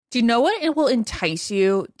Do you know what it will entice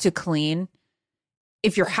you to clean?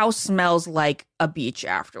 If your house smells like a beach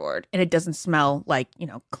afterward and it doesn't smell like,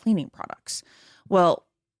 cleaning products. Well,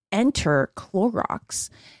 enter Clorox.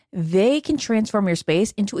 They can transform your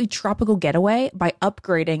space into a tropical getaway by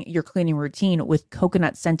upgrading your cleaning routine with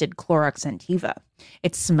coconut-scented Clorox Scentiva.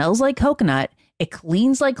 It smells like coconut, it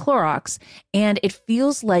cleans like Clorox, and it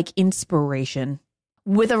feels like inspiration.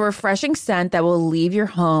 With a refreshing scent that will leave your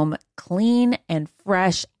home clean and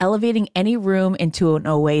fresh, elevating any room into an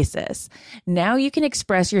oasis. Now you can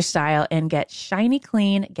express your style and get shiny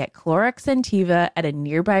clean. Get Clorox Scentiva at a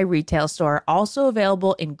nearby retail store, also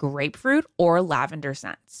available in grapefruit or lavender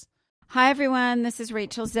scents. Hi, everyone. This is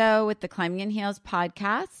Rachel Zoe with the Climbing in Heels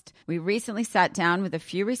podcast. We recently sat down with a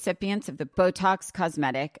few recipients of the Botox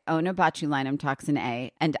Cosmetic, Onabotulinum Toxin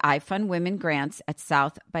A, and iFund Women grants at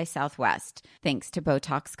South by Southwest, thanks to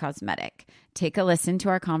Botox Cosmetic. Take a listen to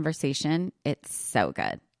our conversation. It's so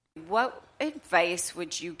good. What advice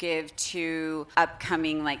would you give to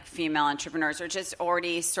upcoming female entrepreneurs or just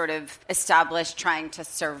already sort of established trying to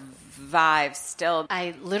survive still?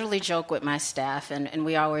 I literally joke with my staff and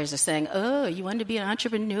we always are saying, oh, you want to be an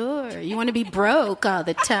entrepreneur? You want to be broke all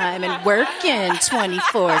the time and working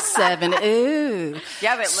 24/7. Ooh.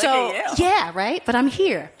 Yeah, but look at you. Yeah, right? But I'm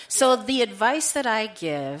here. So the advice that I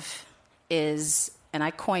give is, and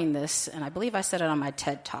I coined this, and I believe I said it on my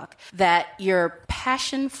TED Talk, that your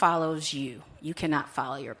passion follows you. You cannot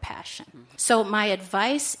follow your passion. So my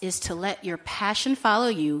advice is to let your passion follow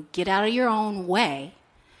you, get out of your own way,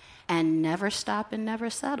 and never stop and never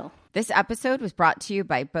settle. This episode was brought to you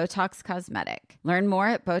by Botox Cosmetic. Learn more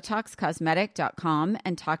at BotoxCosmetic.com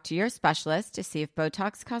and talk to your specialist to see if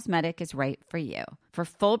Botox Cosmetic is right for you. For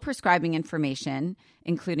full prescribing information,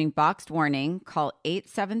 including boxed warning, call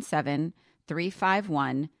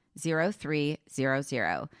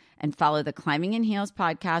 877-351-0300 and follow the Climbing in Heels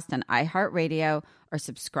podcast on iHeartRadio or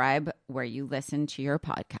subscribe where you listen to your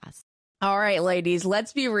podcast. All right, ladies,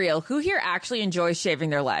 let's be real. Who here actually enjoys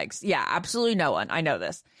shaving their legs? Yeah, absolutely no one. I know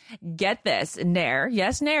this. Get this. Nair,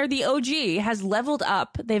 yes, Nair, the OG, has leveled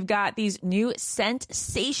up. They've got these new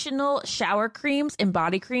sensational shower creams and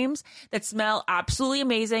body creams that smell absolutely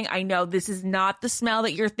amazing. I know this is not the smell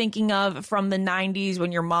that you're thinking of from the 90s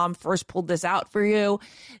when your mom first pulled this out for you.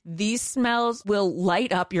 These smells will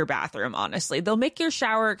light up your bathroom, honestly. They'll make your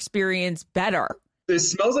shower experience better. It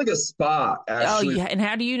smells like a spa, actually. Oh, yeah. And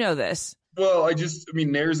how do you know this? Well,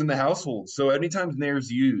 Nair's in the household. So anytime Nair's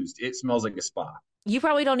used, it smells like a spa. You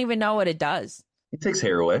probably don't even know what it does. It takes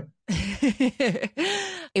hair away.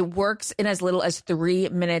 It works in as little as 3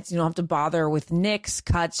 minutes. You don't have to bother with nicks,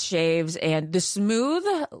 cuts, shaves, and the smooth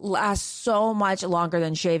lasts so much longer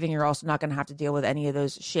than shaving. You're also not going to have to deal with any of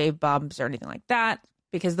those shave bumps or anything like that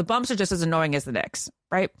because the bumps are just as annoying as the nicks,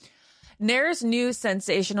 right? Nair's new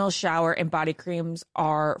sensational shower and body creams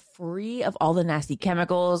are free of all the nasty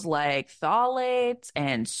chemicals like phthalates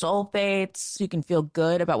and sulfates. So you can feel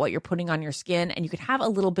good about what you're putting on your skin, and you can have a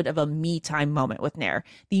little bit of a me time moment with Nair,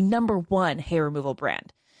 the #1 hair removal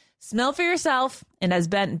brand. Smell for yourself, and as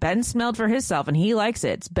Ben smelled for himself, and he likes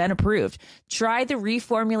it. It's Ben approved. Try the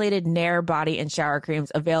reformulated Nair body and shower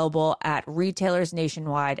creams available at retailers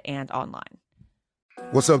nationwide and online.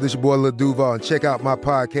 What's up, this your boy Lil Duval, and check out my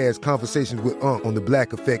podcast, Conversations with Unc, on the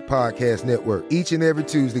Black Effect Podcast Network. Each and every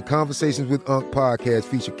Tuesday, Conversations with Unc podcast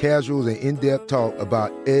feature casuals and in-depth talk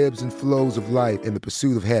about ebbs and flows of life and the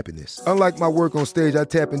pursuit of happiness. Unlike my work on stage, I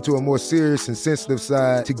tap into a more serious and sensitive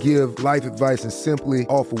side to give life advice and simply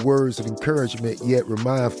offer words of encouragement, yet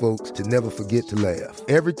remind folks to never forget to laugh.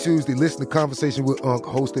 Every Tuesday, listen to Conversation with Unc,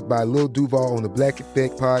 hosted by Lil Duval on the Black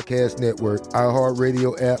Effect Podcast Network,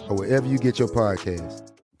 iHeartRadio app, or wherever you get your podcasts.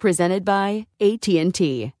 Presented by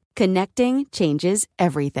AT&T. Connecting changes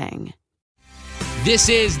everything. This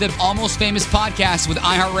is the Almost Famous podcast with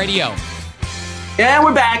iHeartRadio. And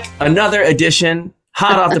we're back. Another edition,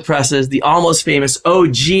 hot off the presses, the Almost Famous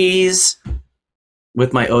OGs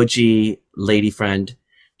with my OG lady friend,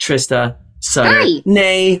 Trista Sutter. Hi.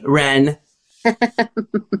 Nay, Ren.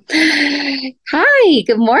 Hi,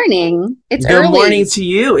 good morning. It's early. Good morning to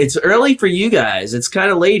you. It's early for you guys. It's kind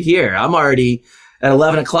of late here. I'm already at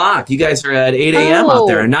 11 o'clock. You guys are at 8 a.m. out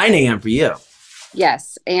there, or 9 a.m. for you.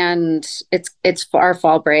 Yes, and it's our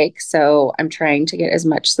fall break, so I'm trying to get as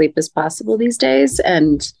much sleep as possible these days.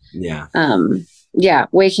 And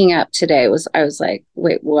waking up today I was like,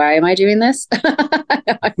 wait, why am I doing this?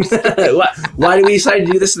 Why do we decide to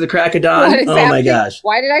do this at the crack of dawn? Oh my gosh.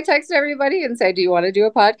 Why did I text everybody and say, do you want to do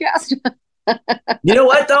a podcast? You know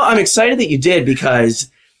what, though? I'm excited that you did,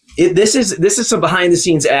 because this is some behind the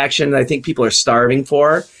scenes action that I think people are starving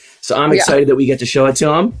for. So I'm excited that we get to show it to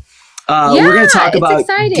them. We're going to talk it's about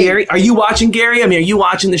exciting. Gary. Are you watching Gary? I mean, are you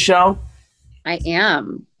watching the show? I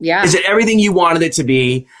am. Yeah. Is it everything you wanted it to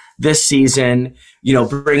be this season? You know,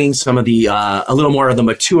 bringing some of the a little more of the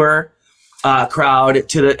mature crowd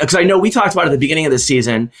to the, because I know we talked about it at the beginning of the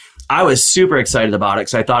season. I was super excited about it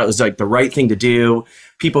because I thought it was like the right thing to do.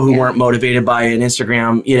 People who weren't motivated by an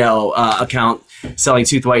Instagram, account selling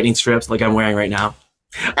tooth whitening strips like I'm wearing right now.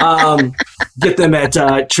 Get them at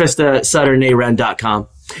TristaSutterNayren.com.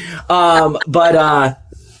 But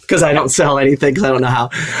because I don't sell anything because I don't know how.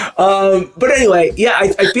 But anyway, yeah,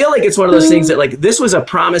 I feel like it's one of those things that like this was a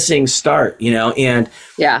promising start, and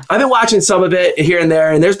yeah, I've been watching some of it here and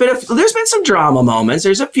there, and there's been some drama moments.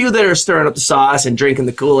 There's a few that are stirring up the sauce and drinking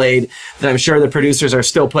the Kool-Aid that I'm sure the producers are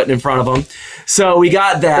still putting in front of them. So we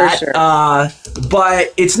got that, For sure.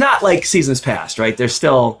 but it's not like seasons past, right? There's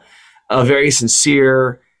still a very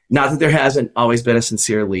sincere, not that there hasn't always been a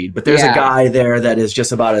sincere lead, but there's a guy there that is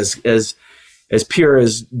just about as pure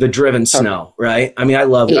as the driven snow, right? I mean, I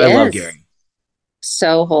love Gary.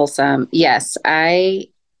 So wholesome. Yes, I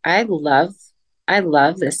love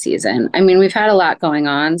this season. I mean, we've had a lot going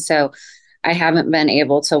on, so I haven't been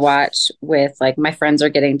able to watch with, like, my friends are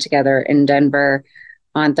getting together in Denver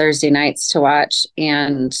on Thursday nights to watch,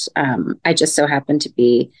 and I just so happened to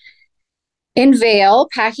be in Vail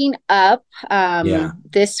packing up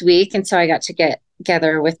this week, and so I got to get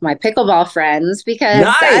together with my pickleball friends because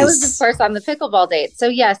I was, of course, on the pickleball date. So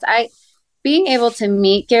yes, being able to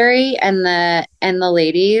meet Gary and the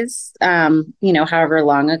ladies, however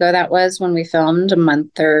long ago that was when we filmed, a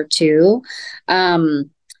month or two,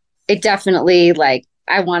 it definitely, like,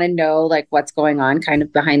 I want to know, like, what's going on kind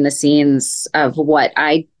of behind the scenes of what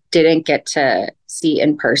I didn't get to see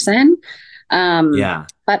in person.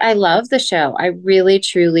 But I love the show. I really,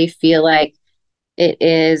 truly feel like it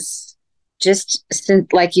is just,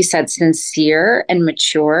 like you said, sincere and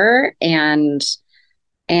mature and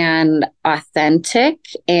authentic,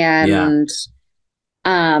 and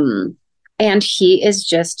he is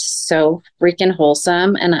just so freaking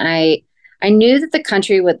wholesome. And I knew that the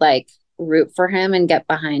country would, like, root for him and get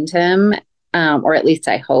behind him, or at least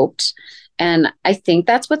I hoped. And I think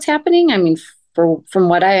that's what's happening. I mean, from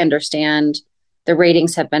what I understand, the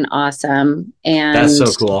ratings have been awesome. And that's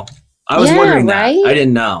so cool. I was wondering that. Right? I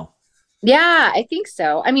didn't know. Yeah, I think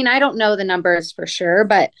so. I mean, I don't know the numbers for sure,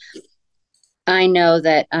 but I know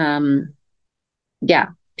that,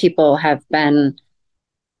 people have been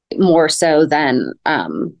more so than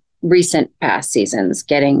recent past seasons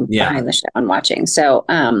getting behind the show and watching. So,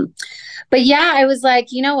 but yeah, I was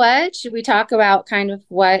like, you know what? Should we talk about kind of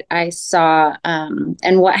what I saw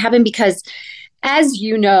and what happened? Because as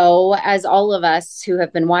you know, as all of us who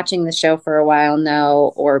have been watching the show for a while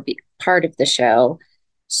know, or be part of the show,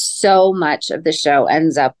 so much of the show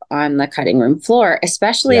ends up on the cutting room floor,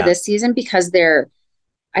 especially this season, because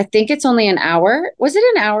I think it's only an hour. Was it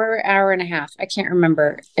an hour and a half? I can't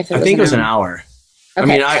remember if it was. I think it was an hour. Okay. I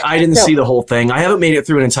mean, I didn't see the whole thing. I haven't made it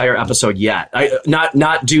through an entire episode yet.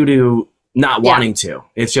 Not due to not wanting to.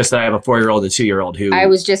 It's just that I have a 4-year-old and a 2-year-old who I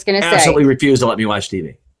was just going to say absolutely refused to let me watch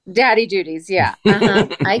TV. Daddy duties. Yeah.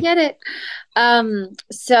 I get it.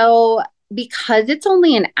 So because it's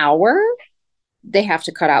only an hour, they have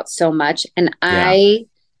to cut out so much. And I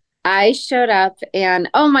showed up, and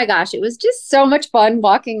oh my gosh, it was just so much fun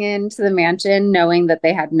walking into the mansion, knowing that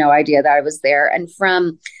they had no idea that I was there. And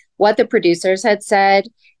from what the producers had said,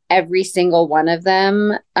 every single one of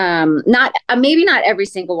them, maybe not every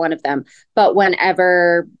single one of them, but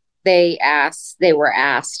whenever they were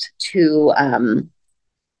asked to,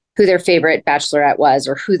 who their favorite bachelorette was,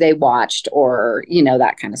 or who they watched, or,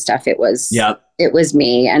 that kind of stuff. It was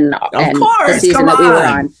me, and of course, the season that we were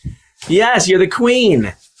on. Yes, you're the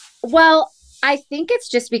queen. Well, I think it's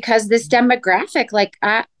just because this demographic, like,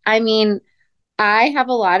 I mean, I have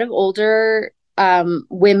a lot of older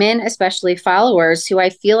women, especially followers, who I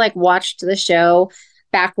feel like watched the show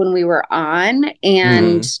back when we were on,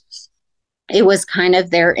 and it was kind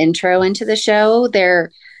of their intro into the show.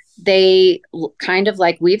 They kind of,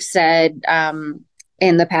 like we've said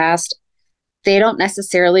in the past, they don't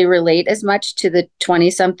necessarily relate as much to the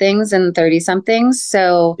 20-somethings and 30-somethings.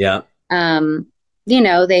 So,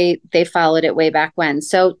 they followed it way back when.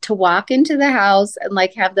 So to walk into the house and,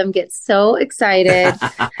 like, have them get so excited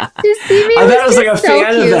to see me. I bet it was like a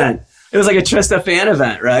fan event. It was like a Trista fan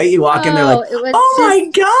event, right? You walk in there like,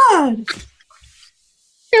 my God.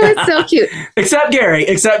 It was so cute. Except Gary.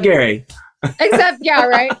 Except, yeah,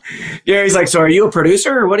 right. Gary's like, so are you a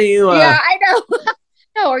producer, or what are you? Yeah, I know.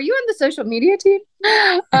 No, are you on the social media team?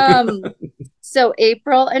 So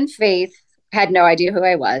April and Faith had no idea who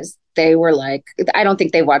I was. They were like, I don't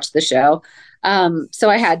think they watched the show. So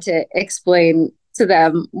I had to explain to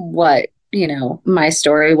them what, my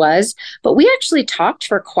story was. But we actually talked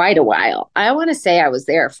for quite a while. I want to say I was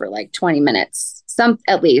there for like 20 minutes, some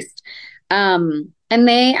at least. And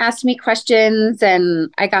they asked me questions,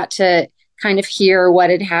 and I got to kind of hear what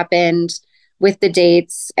had happened with the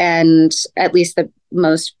dates, and at least the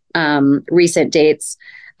most recent dates.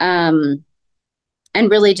 And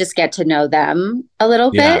really just get to know them a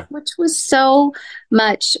little bit, which was so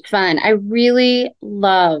much fun. I really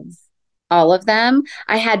love all of them.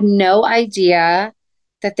 I had no idea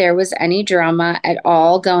that there was any drama at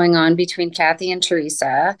all going on between Kathy and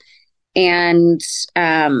Teresa. And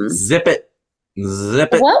Zip it.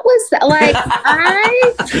 What was that? Like,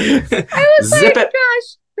 I was Zip like, it.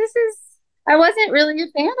 gosh, I wasn't really a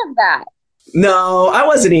fan of that. No, I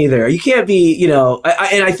wasn't either. You can't be, and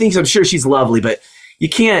I think, I'm sure she's lovely, but you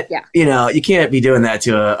can't, you can't be doing that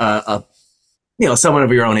to a someone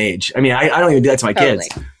of your own age. I mean, I don't even do that to my kids.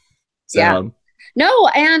 So. Yeah. No,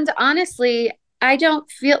 and honestly, I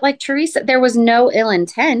don't feel like Teresa, there was no ill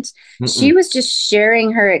intent. Mm-mm. She was just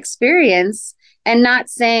sharing her experience and not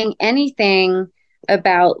saying anything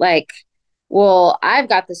about like, well, I've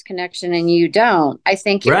got this connection and you don't. I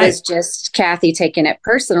think it was just Kathy taking it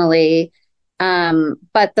personally.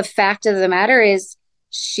 But the fact of the matter is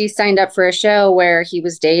she signed up for a show where he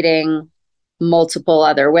was dating multiple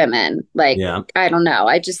other women. Like, I don't know.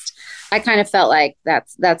 I kind of felt like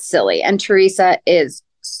that's silly. And Teresa is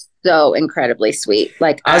so incredibly sweet.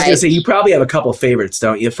 Like, I was going to say, you probably have a couple favorites,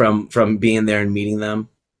 don't you, from being there and meeting them?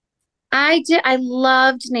 I did. I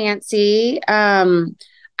loved Nancy.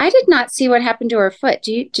 I did not see what happened to her foot.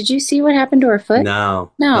 Did you see what happened to her foot?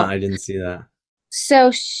 No, I didn't see that.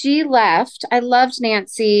 So she left. I loved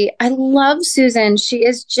Nancy. I love Susan. She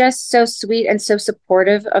is just so sweet and so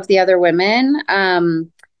supportive of the other women.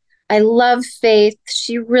 I love Faith.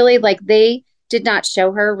 She really, they did not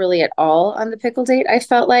show her really at all on the pickle date, I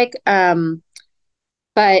felt like.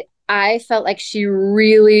 But I felt like she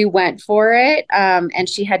really went for it. And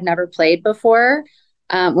she had never played before,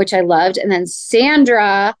 which I loved. And then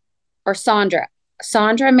Sandra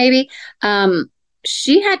maybe,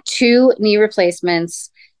 she had 2 knee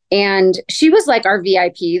replacements, and she was like our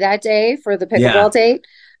VIP that day for the pickleball date.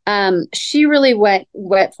 She really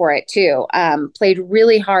went for it too. Played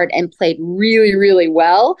really hard and played really, really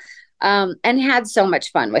well, and had so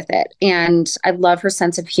much fun with it. And I love her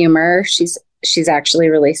sense of humor. She's actually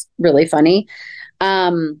really, really funny.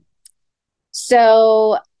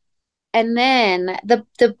 So, and then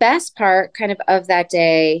the best part kind of that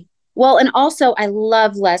day. Well, and also I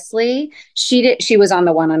love Leslie. She was on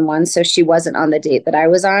the one-on-one, so she wasn't on the date that I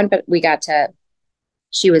was on, but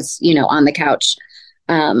she was, on the couch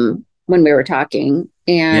when we were talking.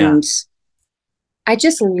 And I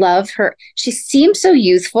just love her. She seems so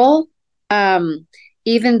youthful.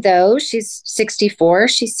 Even though she's 64,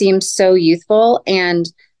 she seems so youthful and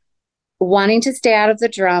wanting to stay out of the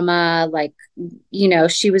drama. Like,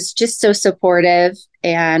 she was just so supportive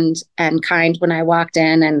and kind when I walked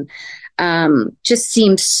in, and just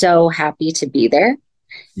seemed so happy to be there.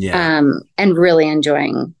 And really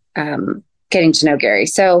enjoying getting to know Gary.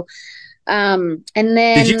 So, and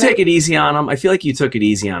then did you take it easy on him? I feel like you took it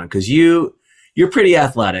easy on him because you're pretty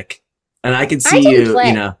athletic, and I could see you.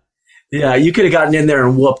 Play. You could have gotten in there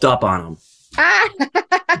and whooped up on him.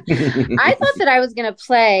 I thought that I was going to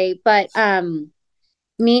play, but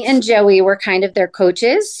me and Joey were kind of their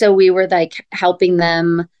coaches. So we were like helping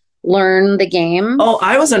them learn the game. Oh,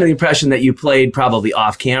 I was under the impression that you played probably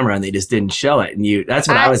off camera and they just didn't show it. And that's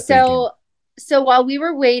what I was thinking. So while we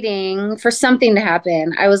were waiting for something to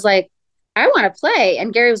happen, I was like, I want to play.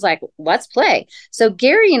 And Gary was like, let's play. So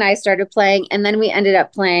Gary and I started playing, and then we ended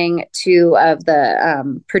up playing 2 of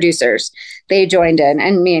the producers. They joined in,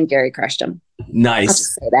 and me and Gary crushed them. Nice. I'll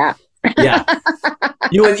just say that. Yeah.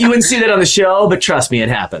 You wouldn't see that on the show, but trust me, it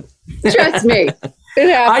happened. Trust me. It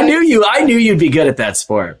happened. I knew you'd be good at that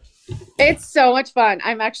sport. It's so much fun.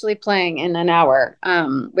 I'm actually playing in an hour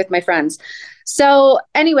with my friends. So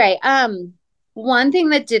anyway, one thing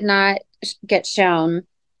that did not get shown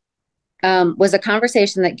was a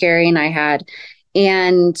conversation that Gary and I had.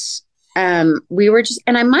 And we were just,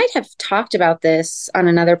 and I might have talked about this on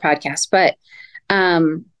another podcast, but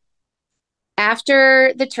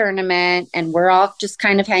after the tournament and we're all just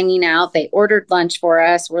kind of hanging out, they ordered lunch for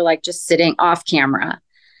us. We're like just sitting off camera.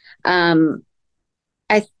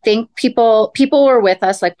 I think people were with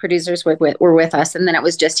us, like producers were with us. And then it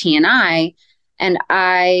was just he and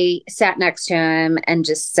I sat next to him and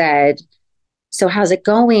just said, so how's it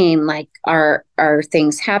going? Like, are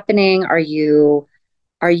things happening? Are you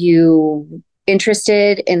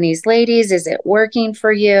interested in these ladies? Is it working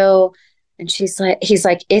for you? And he's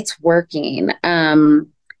like, it's working.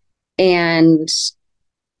 And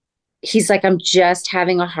he's like, I'm just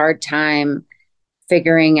having a hard time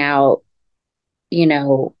figuring out,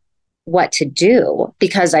 what to do,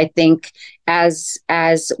 because I think as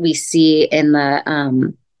we see in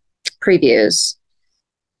the previews,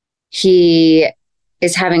 he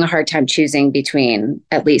is having a hard time choosing between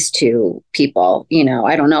at least two people.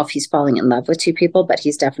 I don't know if he's falling in love with two people, but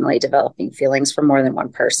he's definitely developing feelings for more than one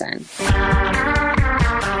person.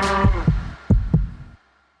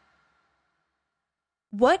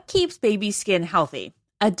 What keeps baby skin healthy?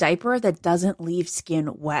 A diaper that doesn't leave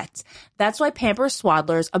skin wet. That's why Pampers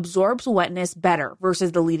Swaddlers absorbs wetness better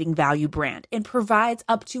versus the leading value brand and provides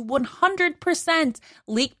up to 100%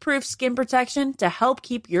 leak-proof skin protection to help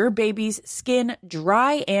keep your baby's skin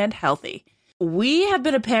dry and healthy. We have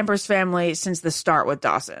been a Pampers family since the start with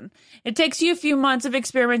Dawson. It takes you a few months of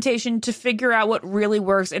experimentation to figure out what really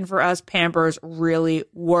works, and for us, Pampers really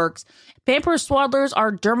works. Pampers Swaddlers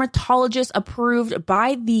are dermatologist approved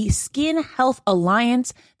by the Skin Health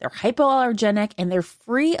Alliance. They're hypoallergenic and they're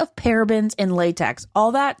free of parabens and latex.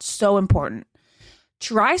 All that so important.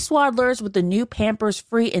 Try Swaddlers with the new Pampers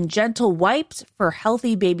Free and Gentle wipes for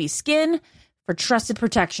healthy baby skin. For trusted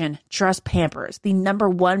protection, trust Pampers, the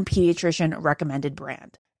 #1 pediatrician recommended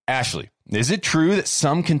brand. Ashley, is it true that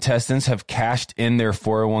some contestants have cashed in their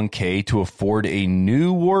 401k to afford a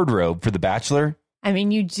new wardrobe for The Bachelor? I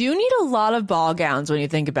mean, you do need a lot of ball gowns when you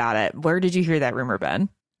think about it. Where did you hear that rumor, Ben?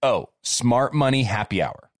 Oh, Smart Money Happy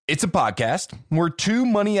Hour. It's a podcast where two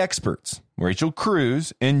money experts, Rachel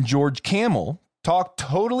Cruz and George Camel, talk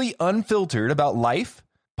totally unfiltered about life,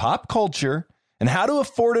 pop culture, and how to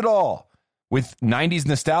afford it all, with 90s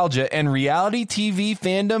nostalgia and reality TV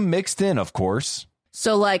fandom mixed in, of course.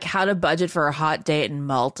 So like how to budget for a hot date in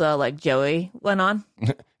Malta like Joey went on?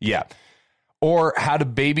 Yeah. Or how to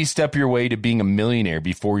baby step your way to being a millionaire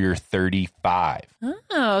before you're 35.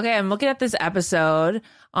 Oh, okay. I'm looking at this episode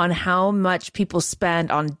on how much people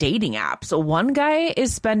spend on dating apps. So one guy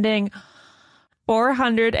is spending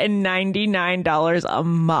 $499 a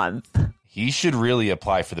month. He should really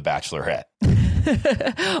apply for The Bachelorette.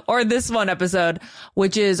 Or this one episode,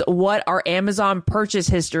 which is what our Amazon purchase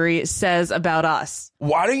history says about us.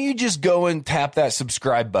 Why don't you just go and tap that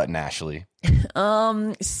subscribe button, Ashley?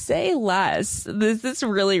 Say less. This is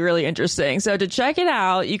really, really interesting. So to check it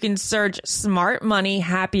out, you can search Smart Money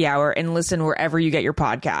Happy Hour and listen wherever you get your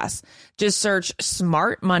podcasts. Just search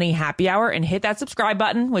Smart Money Happy Hour and hit that subscribe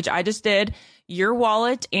button, which I just did. Your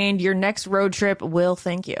wallet and your next road trip will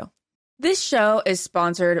thank you. This show is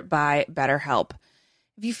sponsored by BetterHelp.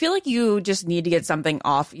 If you feel like you just need to get something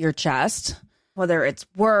off your chest, whether it's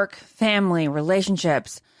work, family,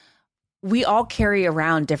 relationships, we all carry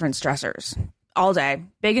around different stressors all day,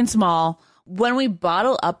 big and small. When we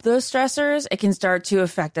bottle up those stressors, it can start to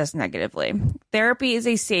affect us negatively. Therapy is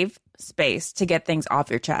a safe space to get things off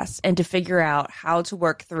your chest and to figure out how to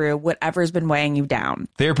work through whatever's been weighing you down.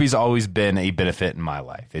 Therapy's always been a benefit in my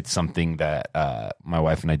life. It's something that my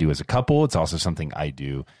wife and I do as a couple. It's also something I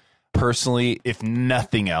do personally. If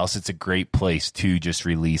nothing else, it's a great place to just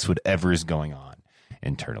release whatever is going on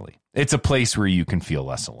internally. It's a place where you can feel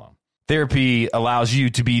less alone. Therapy allows you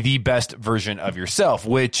to be the best version of yourself,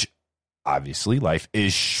 which obviously life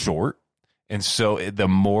is short. And so the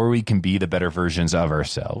more we can be the better versions of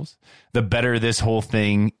ourselves, the better this whole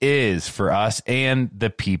thing is for us and the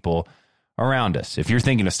people around us. If you're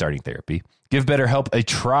thinking of starting therapy, give BetterHelp a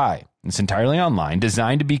try. It's entirely online,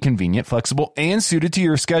 designed to be convenient, flexible, and suited to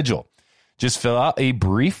your schedule. Just fill out a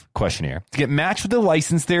brief questionnaire to get matched with a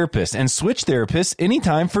licensed therapist and switch therapists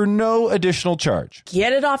anytime for no additional charge.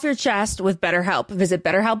 Get it off your chest with BetterHelp. Visit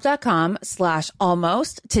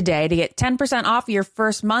BetterHelp.com/almost today to get 10% off your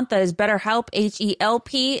first month. That is BetterHelp,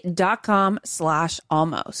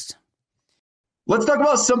 HELP.com/almost. Let's talk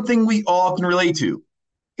about something we all can relate to.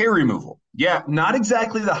 Hair removal. Yeah, not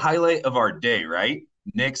exactly the highlight of our day, right?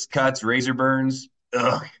 Nicks, cuts, razor burns.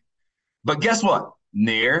 Ugh. But guess what?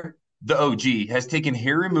 Nair, the OG, has taken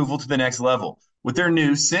hair removal to the next level with their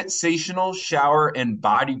new sensational shower and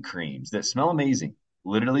body creams that smell amazing.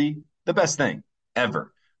 Literally the best thing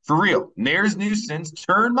ever. For real, Nair's new scents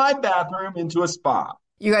turned my bathroom into a spa.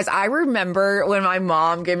 You guys, I remember when my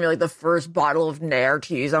mom gave me like the first bottle of Nair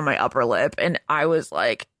to use on my upper lip, and I was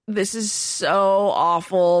like, this is so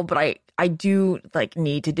awful, but I I do like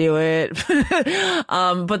need to do it.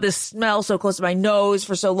 But the smell so close to my nose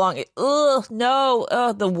for so long,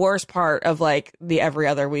 the worst part of like the every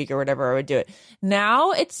other week or whatever I would do it.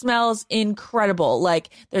 Now it smells incredible. Like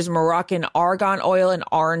there's Moroccan argan oil and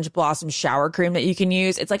orange blossom shower cream that you can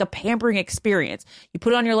use. It's like a pampering experience. You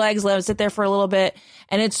put it on your legs, let it sit there for a little bit,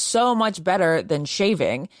 and it's so much better than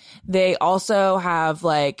shaving. They also have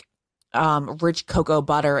like rich cocoa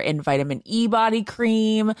butter and vitamin E body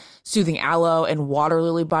cream, soothing aloe and water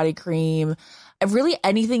lily body cream. Really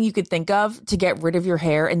anything you could think of to get rid of your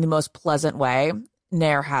hair in the most pleasant way,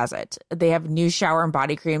 Nair has it. They have new shower and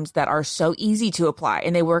body creams that are so easy to apply,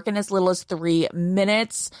 and they work in as little as 3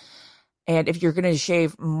 minutes. And if you're going to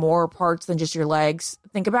shave more parts than just your legs,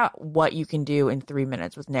 think about what you can do in 3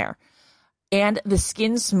 minutes with Nair. And the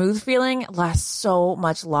skin smooth feeling lasts so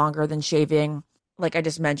much longer than shaving. Like I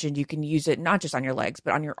just mentioned, you can use it not just on your legs,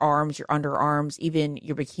 but on your arms, your underarms, even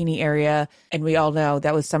your bikini area. And we all know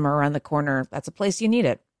that with summer around the corner, that's a place you need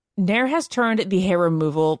it. Nair has turned the hair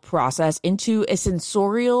removal process into a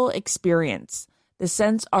sensorial experience. The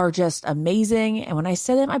scents are just amazing. And when I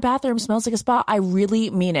say that my bathroom smells like a spa, I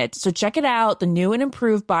really mean it. So check it out. The new and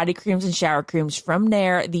improved body creams and shower creams from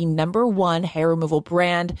Nair, the #1 hair removal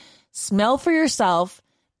brand. Smell for yourself.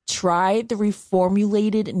 Try the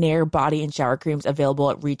reformulated Nair body and shower creams available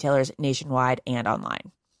at retailers nationwide and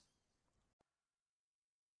online.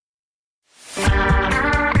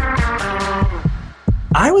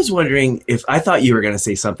 I was wondering if I thought you were going to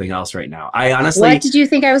say something else right now. I honestly, what did you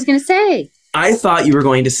think I was going to say? I thought you were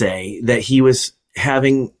going to say that he was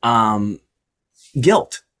having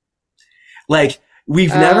guilt. Like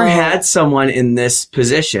we've never had someone in this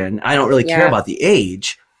position. I don't really care about the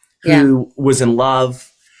age who was in love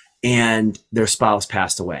and their spouse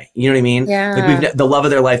passed away. You know what I mean? Yeah. Like the love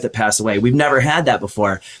of their life that passed away. We've never had that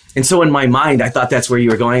before. And so in my mind, I thought that's where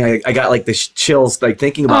you were going. I got like the chills, like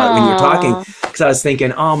thinking about it when you were talking, because I was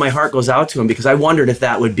thinking, oh, my heart goes out to him, because I wondered if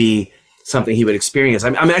that would be something he would experience.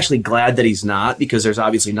 I'm actually glad that he's not, because there's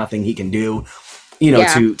obviously nothing he can do,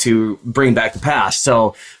 to bring back the past.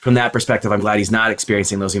 So from that perspective, I'm glad he's not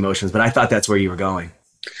experiencing those emotions, but I thought that's where you were going.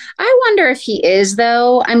 I wonder if he is,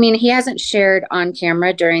 though. I mean, he hasn't shared on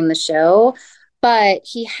camera during the show, but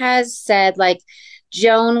he has said, like,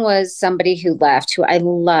 Joan was somebody who left, who I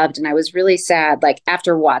loved. And I was really sad, like,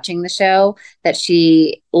 after watching the show, that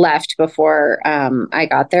she left before I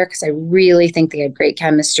got there, because I really think they had great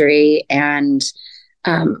chemistry. And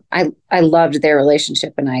I loved their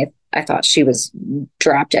relationship. And I thought she was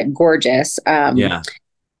drop dead gorgeous.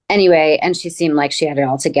 Anyway, and she seemed like she had it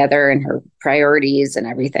all together and her priorities and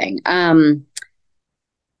everything. And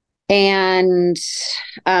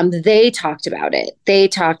they talked about it. They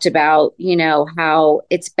talked about, how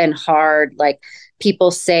it's been hard. Like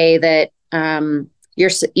people say that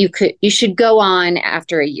you should go on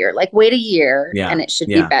after a year, like wait a year and it should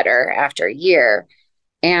be better after a year.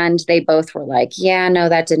 And they both were like, yeah, no,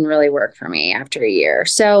 that didn't really work for me after a year.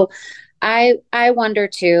 So I wonder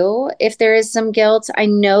too, if there is some guilt. I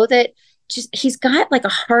know that he's got like a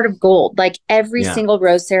heart of gold. Like every single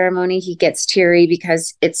rose ceremony, he gets teary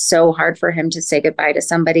because it's so hard for him to say goodbye to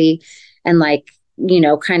somebody and like,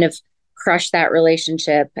 kind of crush that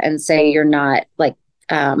relationship and say, you're not like,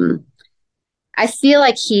 I feel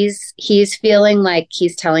like he's feeling like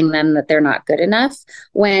he's telling them that they're not good enough,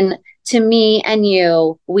 when to me and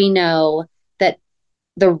you, we know that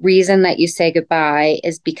the reason that you say goodbye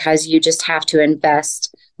is because you just have to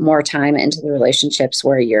invest more time into the relationships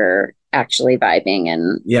where you're actually vibing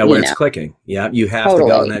and where it's clicking. Yeah, you have to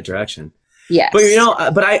go in that direction. Yes.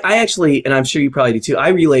 But I actually, and I'm sure you probably do too, I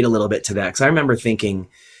relate a little bit to that, because I remember thinking,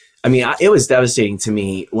 I mean, it was devastating to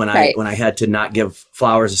me when I had to not give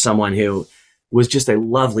flowers to someone who was just a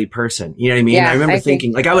lovely person. You know what I mean? Yeah, I remember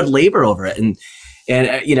thinking, like, I would labor over it, and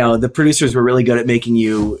the producers were really good at making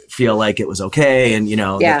you feel like it was okay, and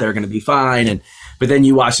that they're going to be fine. But then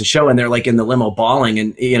you watch the show and they're like in the limo bawling,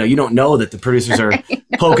 and you don't know that the producers are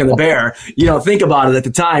poking the bear. You don't think about it at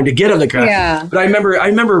the time to get them the credit. Yeah. But I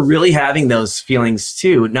remember really having those feelings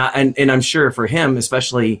too. And I'm sure for him,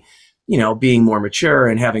 especially, being more mature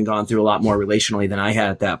and having gone through a lot more relationally than I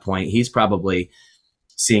had at that point, he's probably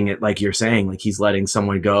seeing it like you're saying, like he's letting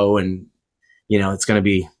someone go, and it's going to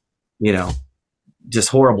be, just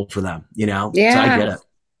horrible for them, Yeah. So I get it.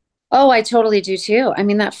 Oh, I totally do too. I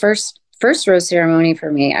mean, that first rose ceremony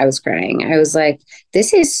for me, I was crying. I was like,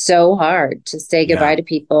 this is so hard to say goodbye to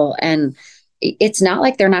people. And it's not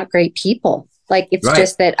like they're not great people. Like, it's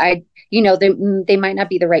just that they might not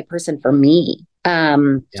be the right person for me.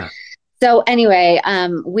 So anyway,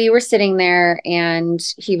 we were sitting there and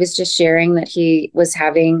he was just sharing that he was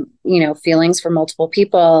having, feelings for multiple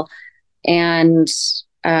people. and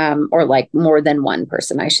or like more than one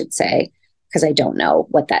person, I should say, because I don't know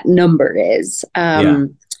what that number is.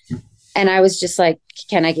 And I was just like,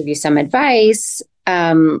 can I give you some advice?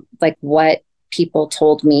 Like what people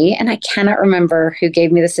told me. And I cannot remember who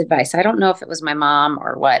gave me this advice. I don't know if it was my mom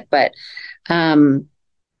or what, but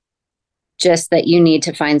just that you need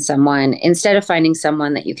to find someone, instead of finding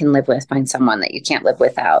someone that you can live with, find someone that you can't live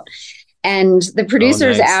without. And the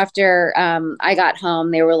producers, after I got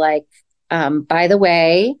home, they were like, by the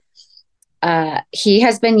way, he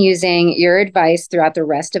has been using your advice throughout the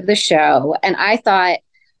rest of the show. And I thought,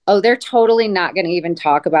 oh, they're totally not going to even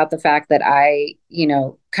talk about the fact that I,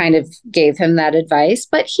 kind of gave him that advice.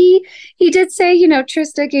 But he did say,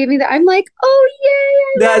 Trista gave me that. I'm like, oh,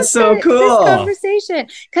 yay. That's so cool. This conversation.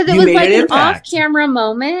 Because it was like an off-camera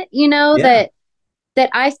moment, that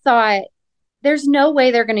I thought there's no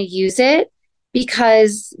way they're going to use it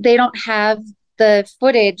because they don't have the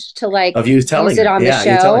footage to like of you telling use it on the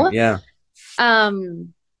show. Yeah.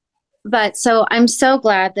 But so I'm so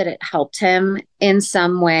glad that it helped him in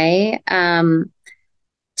some way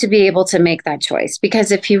to be able to make that choice,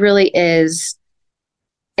 because if he really is,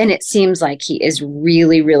 and it seems like he is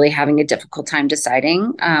really, really having a difficult time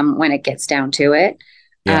deciding when it gets down to it.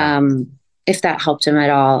 If that helped him at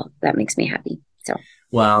all, that makes me happy. So,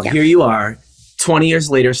 well, here you are 20 years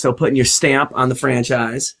later, still putting your stamp on the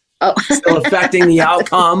franchise, still affecting the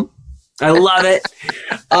outcome. I love it.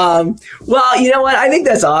 Well, you know what? I think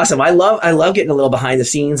that's awesome. I love getting a little behind the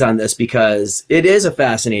scenes on this because it is a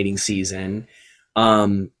fascinating season.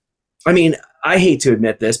 I mean, I hate to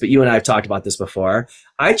admit this, but you and I have talked about this before.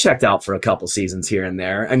 I checked out for a couple seasons here and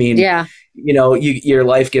there. I mean, your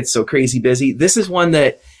life gets so crazy busy. This is one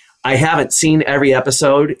that I haven't seen every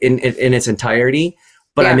episode in its entirety,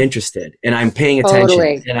 but I'm interested and I'm paying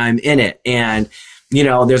attention and I'm in it. And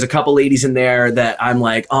there's a couple ladies in there that I'm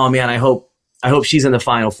like, oh man, I hope she's in the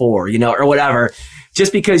final four, or whatever,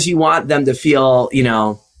 just because you want them to feel,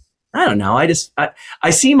 I don't know.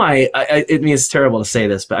 I see I mean, it's terrible to say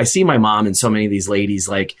this, but I see my mom and so many of these ladies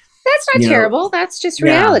like, that's not terrible. That's just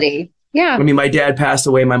reality. Yeah. I mean, my dad passed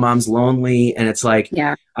away. My mom's lonely. And it's like,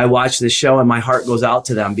 I watch this show and my heart goes out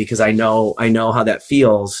to them because I know how that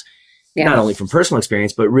feels. Yeah. Not only from personal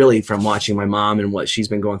experience, but really from watching my mom and what she's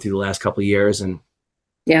been going through the last couple of years. And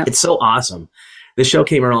it's so awesome. The show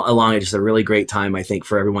came along at just a really great time, I think,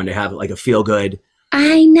 for everyone to have like a feel good,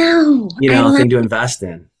 I know, thing to invest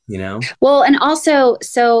in, Well, and also,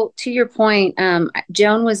 so to your point,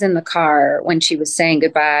 Joan was in the car when she was saying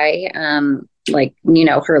goodbye, her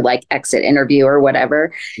like exit interview or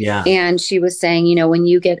whatever. Yeah. And she was saying, when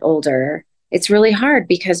you get older, it's really hard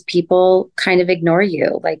because people kind of ignore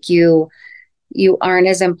you. Like you aren't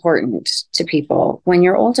as important to people when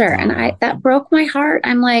you're older. And that broke my heart.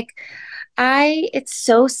 I'm like, it's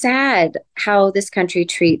so sad how this country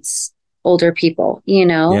treats older people,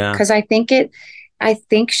 because I think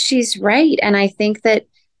she's right. And I think that,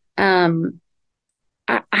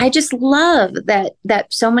 I just love that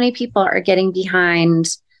so many people are getting behind,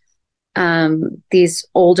 these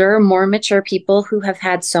older, more mature people who have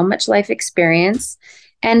had so much life experience,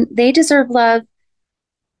 and they deserve love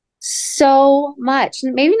so much.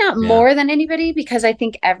 Maybe not more than anybody, because I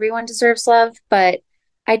think everyone deserves love, but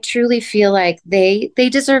I truly feel like they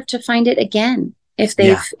deserve to find it again if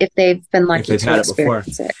they've been lucky to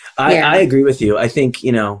experience it. I agree with you. I think,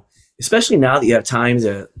 especially now that you have time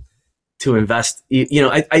to invest,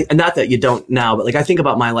 I not that you don't now, but like I think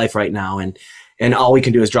about my life right now and all we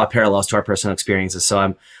can do is draw parallels to our personal experiences. So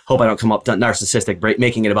I hope I don't come up narcissistic,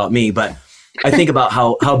 making it about me, but I think about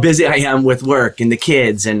how busy I am with work and the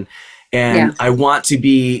kids and I want to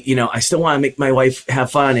be, I still want to make my wife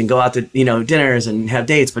have fun and go out to, dinners and have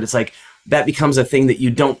dates, but it's like that becomes a thing that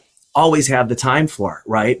you don't always have the time for,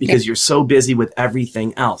 right? Because you're so busy with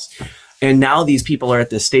everything else. And now these people are at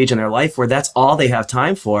this stage in their life where that's all they have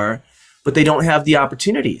time for, but they don't have the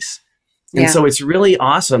opportunities. And so it's really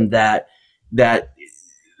awesome that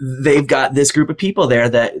they've got this group of people there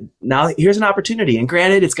that now here's an opportunity. And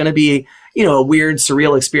granted, it's going to be, a weird,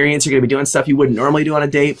 surreal experience. You're going to be doing stuff you wouldn't normally do on a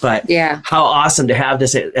date, but how awesome to have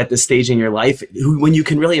this at this stage in your life when you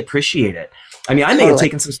can really appreciate it. I mean, I may have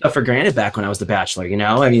taken some stuff for granted back when I was the Bachelor,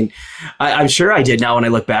 I mean, I'm sure I did now when I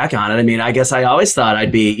look back on it. I mean, I guess I always thought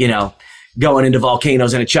I'd be, going into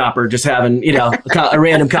volcanoes in a chopper, just having, a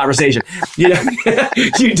random conversation. You do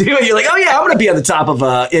it. You're like, oh yeah, I'm going to be on the top of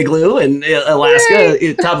a igloo in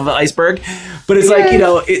Alaska, top of an iceberg. But it's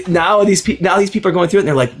like, now these people are going through it and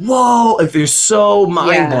they're like, whoa, if they're so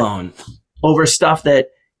mind blown over stuff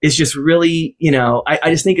that is just really,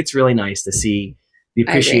 I just think it's really nice to see the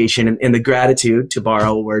appreciation and the gratitude, to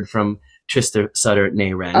borrow a word from Trista Sutter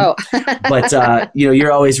Naren. Oh. But,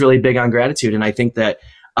 you're always really big on gratitude. And I think that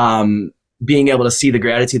being able to see the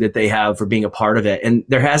gratitude that they have for being a part of it. And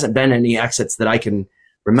there hasn't been any exits that I can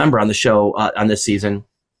remember on the show on this season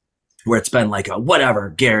where it's been like, whatever,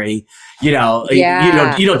 Gary, you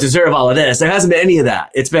don't deserve all of this. There hasn't been any of that.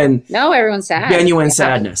 It's been everyone's sad. Genuine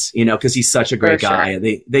sadness, because he's such a great guy.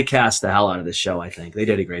 Sure. They cast the hell out of this show. I think they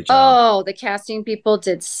did a great job. Oh, the casting people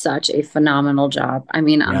did such a phenomenal job. I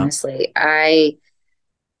mean, honestly, I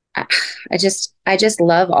just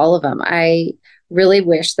love all of them. I really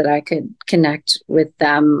wish that I could connect with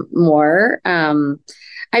them more.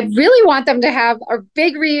 I really want them to have a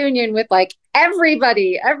big reunion with like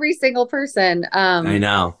everybody, every single person. I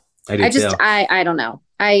know. I do too. I don't know.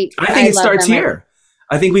 I think it starts here.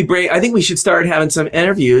 I think we should start having some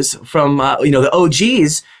interviews from, the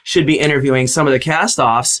OGs should be interviewing some of the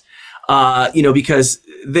cast-offs, because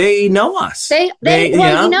they know us. You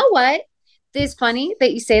know what? It's funny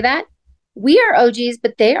that you say that. We are OGs,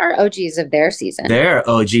 but they are OGs of their season. They're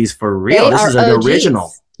OGs for real. This is an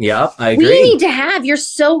original. Yep, I agree. We need to have, you're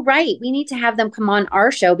so right. We need to have them come on our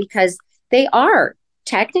show because they are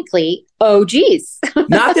technically OGs.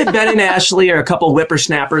 Not that Ben and Ashley are a couple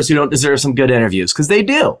whippersnappers who don't deserve some good interviews, because they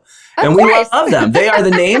do. And we love them. They are the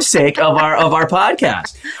namesake of our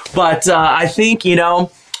podcast. But I think,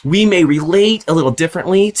 we may relate a little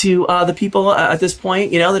differently to the people at this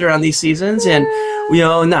point, that are on these seasons. And,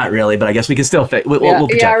 not really, but I guess we can still fit. We'll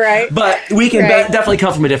pretend. Yeah, right. But we can definitely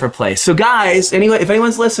come from a different place. So, guys, anyway, if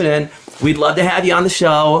anyone's listening, we'd love to have you on the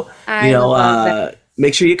show.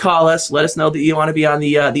 Make sure you call us. Let us know that you want to be on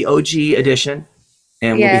the OG edition,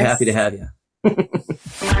 and we'll be happy to have you.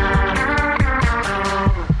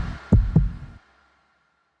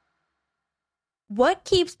 What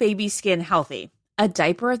keeps baby skin healthy? A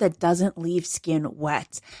diaper that doesn't leave skin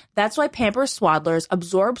wet. That's why Pampers Swaddlers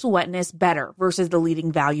absorbs wetness better versus the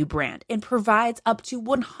leading value brand and provides up to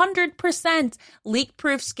 100%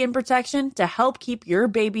 leak-proof skin protection to help keep your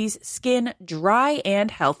baby's skin dry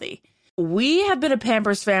and healthy. We have been a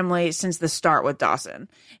Pampers family since the start with Dawson.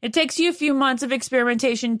 It takes you a few months of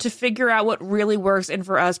experimentation to figure out what really works, and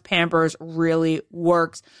for us, Pampers really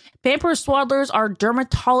works. Pampers Swaddlers are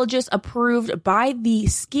dermatologist approved by the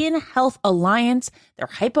Skin Health Alliance. They're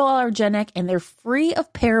hypoallergenic and they're free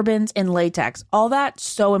of parabens and latex. All that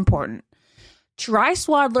so important. Try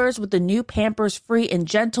Swaddlers with the new Pampers Free and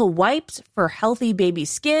Gentle wipes for healthy baby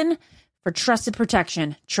skin. For trusted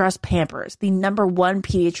protection, trust Pampers, the #1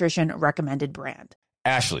 pediatrician recommended brand.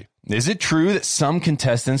 Ashley, is it true that some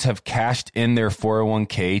contestants have cashed in their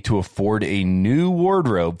 401k to afford a new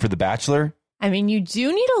wardrobe for The Bachelor? I mean, you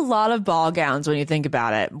do need a lot of ball gowns when you think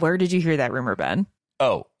about it. Where did you hear that rumor, Ben?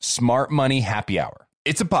 Oh, Smart Money Happy Hour.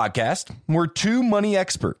 It's a podcast where two money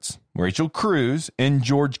experts, Rachel Cruz and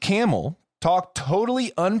George Kamel, talk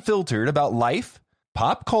totally unfiltered about life,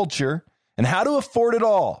 pop culture, and how to afford it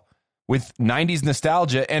all, with 90s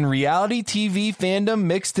nostalgia and reality TV fandom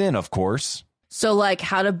mixed in, of course. So like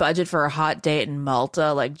how to budget for a hot date in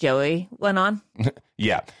Malta like Joey went on?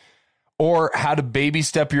 Yeah. Or how to baby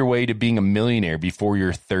step your way to being a millionaire before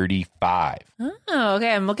you're 35. Oh,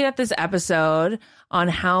 okay. I'm looking at this episode on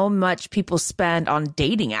how much people spend on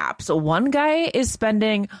dating apps. So one guy is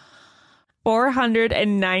spending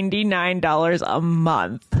 $499 a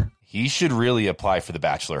month. He should really apply for The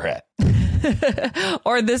Bachelorette.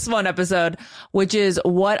 Or this one episode, which is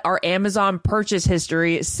what our Amazon purchase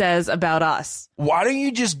history says about us. Why don't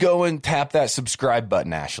you just go and tap that subscribe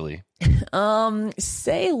button, Ashley?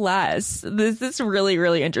 Say less. This is really,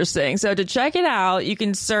 really interesting. So to check it out, you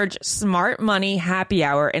can search Smart Money Happy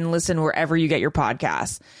Hour and listen wherever you get your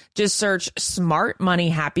podcasts. Just search Smart Money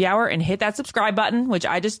Happy Hour and hit that subscribe button, which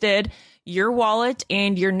I just did. Your wallet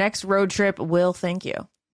and your next road trip will thank you.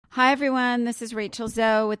 Hi, everyone. This is Rachel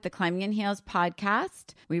Zoe with the Climbing in Heels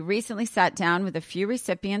podcast. We recently sat down with a few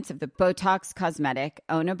recipients of the Botox Cosmetic,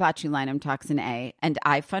 Onabotulinum Toxin A, and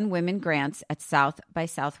iFund Women grants at South by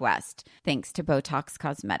Southwest, thanks to Botox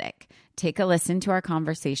Cosmetic. Take a listen to our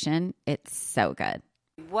conversation. It's so good.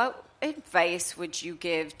 What advice would you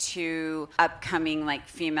give to upcoming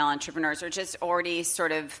female entrepreneurs or just already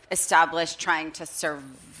sort of established trying to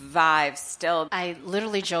survive still? I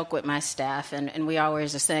literally joke with my staff and we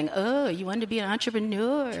always are saying, oh, you want to be an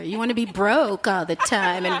entrepreneur? You want to be broke all the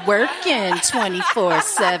time and working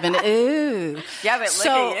 24/7. Ooh. Yeah, but look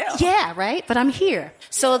at you. Yeah, right? But I'm here.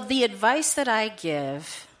 So the advice that I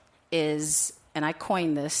give is, and I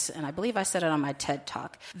coined this, and I believe I said it on my TED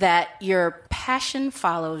Talk, that your passion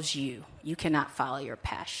follows you. You cannot follow your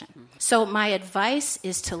passion. Mm-hmm. So my advice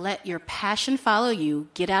is to let your passion follow you,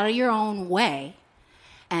 get out of your own way,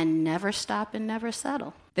 and never stop and never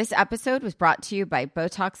settle. This episode was brought to you by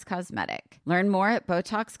Botox Cosmetic. Learn more at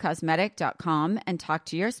BotoxCosmetic.com and talk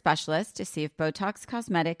to your specialist to see if Botox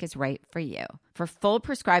Cosmetic is right for you. For full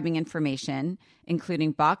prescribing information,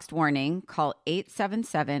 including boxed warning, call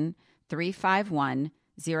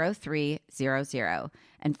 877-351-0300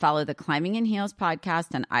 and follow the Climbing in Heels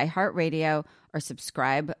podcast on iHeartRadio or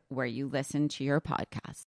subscribe where you listen to your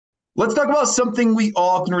podcast. Let's talk about something we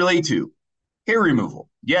all can relate to. Hair removal.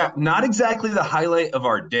 Yeah, not exactly the highlight of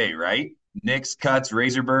our day, right? Nicks, cuts,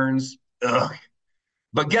 razor burns. Ugh.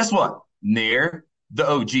 But guess what? Nair, the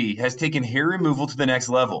OG, has taken hair removal to the next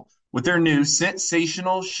level with their new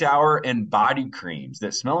sensational shower and body creams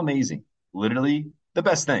that smell amazing. Literally the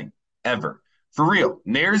best thing ever. For real,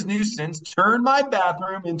 Nair's new scents turned my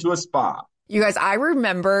bathroom into a spa. You guys, I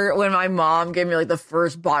remember when my mom gave me like the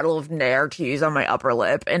first bottle of Nair to use on my upper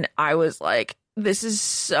lip, and I was like, this is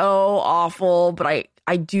so awful, but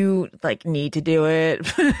I do like need to do it.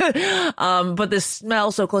 But the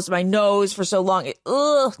smell so close to my nose for so long,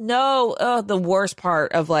 the worst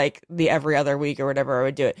part of like the every other week or whatever I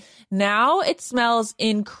would do it. Now it smells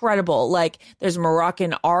incredible. Like there's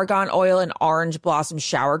Moroccan argan oil and orange blossom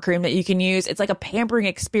shower cream that you can use. It's like a pampering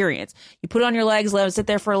experience. You put it on your legs, let it sit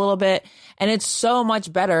there for a little bit, and it's so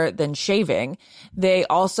much better than shaving. They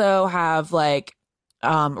also have like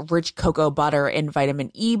rich cocoa butter and vitamin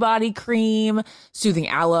E body cream, soothing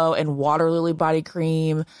aloe and water lily body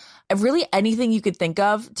cream. Really anything you could think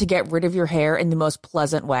of to get rid of your hair in the most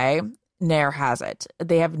pleasant way, Nair has it.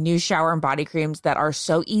 They have new shower and body creams that are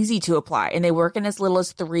so easy to apply, and they work in as little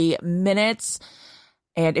as 3 minutes.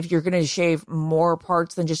 And if you're going to shave more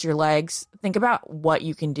parts than just your legs, think about what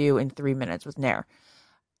you can do in 3 minutes with Nair.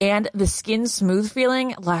 And the skin smooth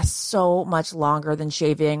feeling lasts so much longer than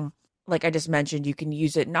shaving. Like I just mentioned, you can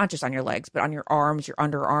use it not just on your legs, but on your arms, your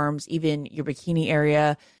underarms, even your bikini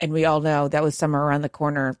area. And we all know that with summer around the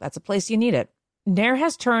corner, that's a place you need it. Nair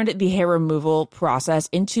has turned the hair removal process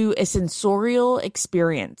into a sensorial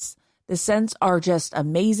experience. The scents are just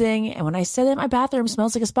amazing. And when I say that my bathroom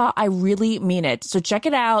smells like a spa, I really mean it. So check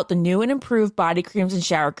it out. The new and improved body creams and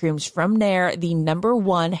shower creams from Nair, the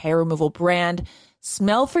 #1 hair removal brand.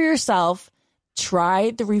 Smell for yourself.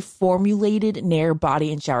 Try the reformulated Nair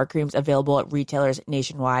body and shower creams available at retailers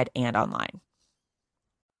nationwide and online.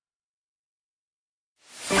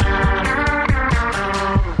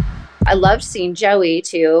 I loved seeing Joey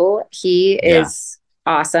too. He is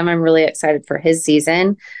awesome. I'm really excited for his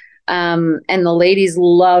season. And the ladies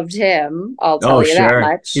loved him. I'll tell you that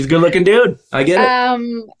much. He's a good looking dude. I get it.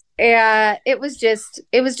 Yeah, it was just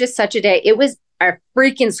such a day. It was a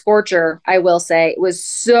freaking scorcher, I will say. It was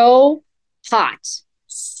so hot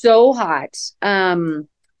that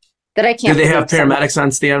I can't. Do they have paramedics on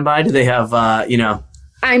standby? Do they have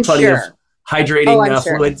I'm sure hydrating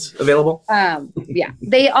fluids available? Yeah,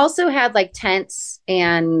 they also had like tents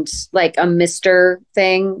and like a mister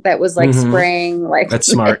thing that was like spraying. Like that's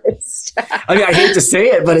smart. I mean, I hate to say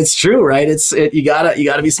it, but it's true, right? You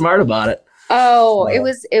gotta be smart about it. Oh, it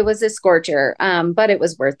was a scorcher, but it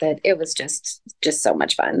was worth it. It was just so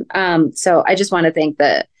much fun. So I just want to thank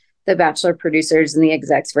the Bachelor producers and the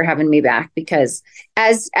execs for having me back, because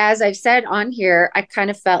as I've said on here, I kind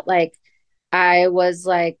of felt like I was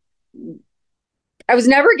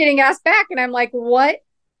never getting asked back. And I'm like, what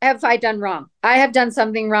have I done wrong? I have done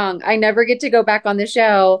something wrong. I never get to go back on the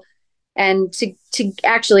show and to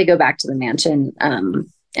actually go back to the mansion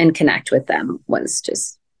and connect with them was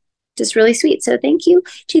just really sweet. So thank you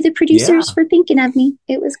to the producers for thinking of me.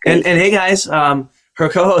 It was great. And hey guys, her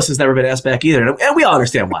co-host has never been asked back either. And we all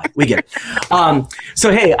understand why. We get it. So,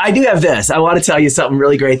 hey, I do have this. I want to tell you something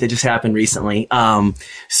really great that just happened recently.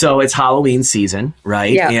 So it's Halloween season,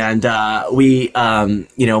 right? Yeah. And we,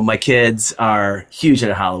 my kids are huge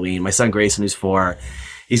into Halloween. My son Grayson, who's 4,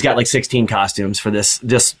 he's got like 16 costumes for this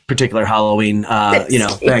particular Halloween,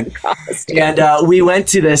 thing. And we went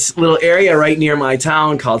to this little area right near my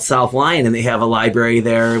town called South Lyon, and they have a library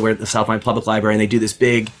there, where the South Lyon Public Library, and they do this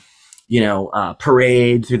big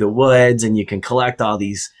parade through the woods, and you can collect all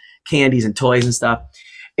these candies and toys and stuff.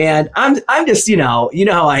 And I'm just, you know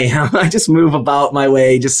how I am. I just move about my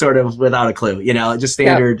way, just sort of without a clue, just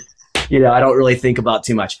standard, I don't really think about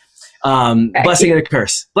too much. Blessing and a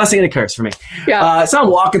curse for me. Yeah. So I'm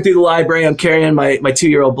walking through the library, I'm carrying my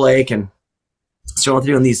 2-year-old Blake and strolling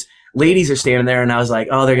through, and these ladies are standing there, and I was like,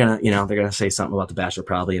 oh, they're going to say something about The Bachelor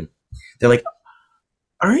probably. And they're like,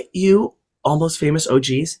 aren't you Almost Famous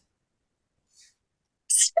OGs?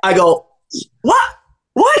 I go,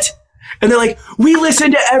 what? And they're like, we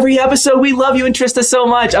listen to every episode. We love you and Trista so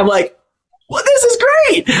much. I'm like, well, this is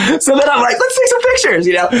great. So then I'm like, let's take some pictures,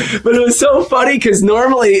 you know? But it was so funny because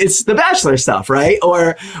normally it's the Bachelor stuff, right?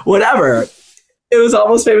 Or whatever. It was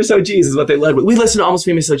Almost Famous OGs is what they led with. We listen to Almost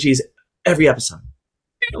Famous OGs every episode.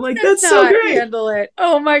 I'm like, that's so great. Handle it.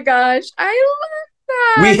 Oh my gosh. I love that.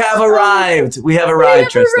 We have arrived. We have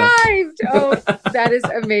arrived, Trista. Oh, that is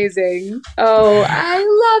amazing. Oh, I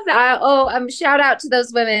love that. Shout out to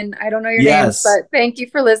those women. I don't know your names, but thank you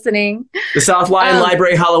for listening. The South Lyon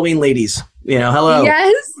Library Halloween ladies. You know, hello.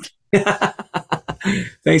 Yes.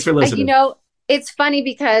 Thanks for listening. You know, it's funny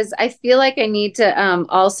because I feel like I need to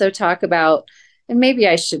also talk about, and maybe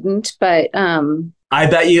I shouldn't, but I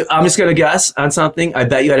bet you, I'm just going to guess on something. I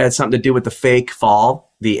bet you it had something to do with the fake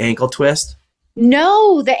fall, the ankle twist.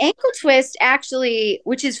 No, the ankle twist actually,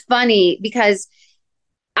 which is funny because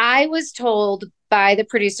I was told by the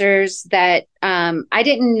producers that I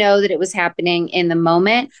didn't know that it was happening in the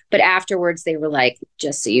moment, but afterwards they were like,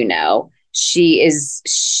 just so you know,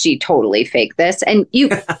 she totally faked this. And she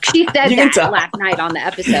said that last night on the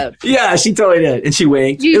episode. Yeah, she totally did. And she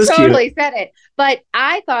winked. You totally said it. But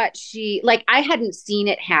I thought I hadn't seen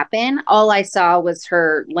it happen. All I saw was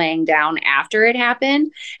her laying down after it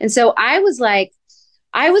happened. And so I was like,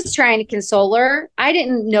 I was trying to console her. I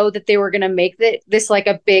didn't know that they were going to make this like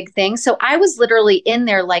a big thing. So I was literally in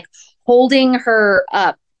there, like holding her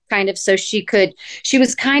up kind of so she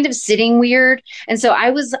was kind of sitting weird. And so I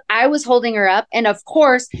was holding her up. And of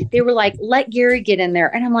course they were like, let Gary get in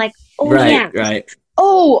there. And I'm like, oh right, yeah. Right.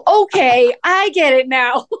 Oh, okay. I get it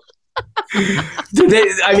now.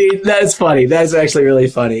 I mean, that's funny. That's actually really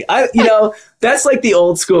funny. That's like the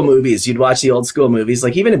old school movies. You'd watch the old school movies,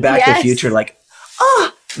 like even in Back to the Future, like,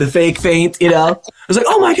 the fake faint, you know, I was like,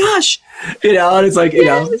 oh my gosh, you know, and it's like, you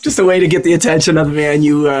know, just a way to get the attention of the man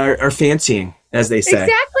you are fancying, as they say.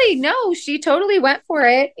 Exactly. No, she totally went for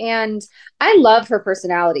it. And I love her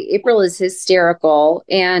personality. April is hysterical.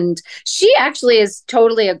 And she actually is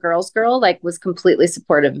totally a girl's girl, like was completely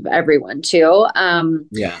supportive of everyone too.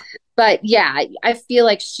 Yeah. But yeah, I feel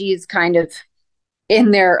like she's kind of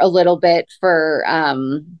in there a little bit for,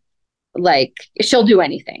 like she'll do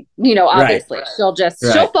anything, you know, obviously right.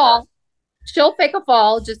 She'll fall, she'll fake a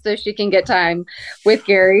fall just so she can get time with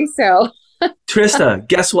Gary. So Trista,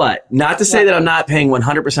 guess what? Not to say that I'm not paying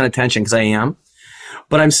 100% attention, because I am,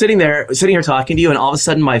 but I'm sitting here talking to you, and all of a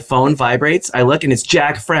sudden my phone vibrates. I look and it's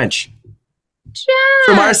Jack French.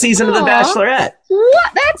 From our season of The Bachelorette.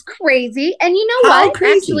 What? That's crazy. And you know what?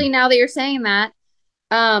 Crazy. Actually, now that you're saying that,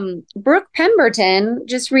 Brooke Pemberton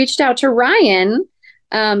just reached out to Ryan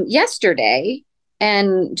yesterday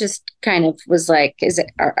and just kind of was like,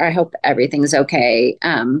 I hope everything's okay.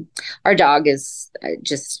 Our dog is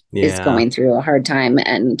going through a hard time,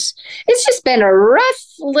 and it's just been a rough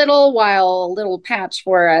little patch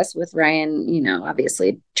for us with Ryan, you know,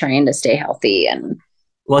 obviously trying to stay healthy. And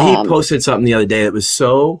well, he posted something the other day that was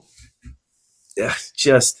so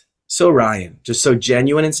Ryan, just so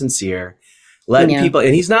genuine and sincere, letting people,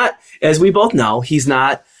 and he's not, as we both know, he's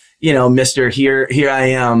not, you know, Mr. Here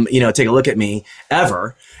I am, you know, take a look at me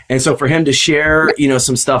ever. And so for him to share, you know,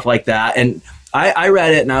 some stuff like that. And I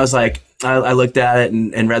read it and I was like, I looked at it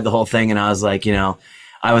and read the whole thing. And I was like, you know,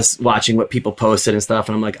 I was watching what people posted and stuff.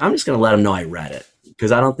 And I'm like, I'm just going to let him know I read it,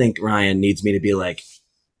 because I don't think Ryan needs me to be like,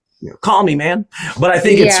 you know, call me, man. But I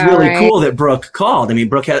think it's really cool that Brooke called. I mean,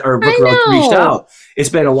 Brooke reached out. It's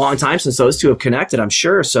been a long time since those two have connected, I'm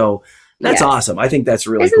sure. So that's awesome. I think that's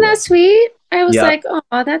really Isn't that sweet? I was like,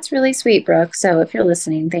 oh, that's really sweet, Brooke. So if you're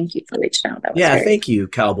listening, thank you for reaching out. That was thank you,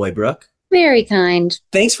 Cowboy Brooke. Very kind.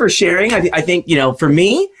 Thanks for sharing. I think, you know, for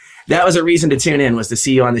me, that was a reason to tune in, was to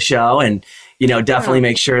see you on the show, and, you know, definitely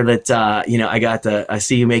make sure that, you know, I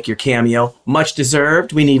see you make your cameo. Much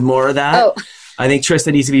deserved. We need more of that. Oh. I think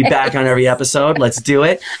Trista needs to be back on every episode. Let's do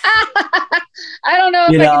it. I don't know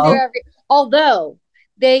if I can do every, although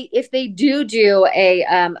if they do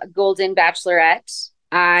a Golden Bachelorette,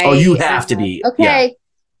 you have to be. Okay. Yeah.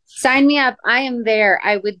 Sign me up. I am there.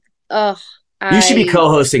 I would. You should be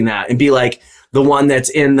co-hosting that and be like the one that's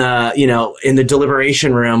in the, you know, in the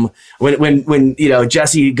deliberation room when you know,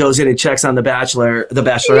 Jesse goes in and checks on the Bachelorette.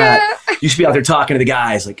 Yeah. You should be out there talking to the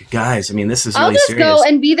guys. Like, guys, I mean, this is really serious. I'll just go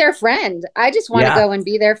and be their friend. I just want to go and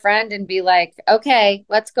be their friend and be like, okay,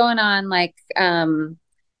 what's going on? Like,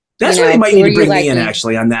 that's where they might need to bring me in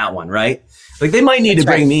actually on that one, right? Like they might need to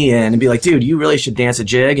bring me in and be like, dude, you really should dance a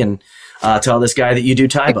jig and tell this guy that you do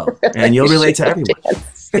Tybo, and you'll relate to everyone.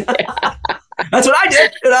 That's what I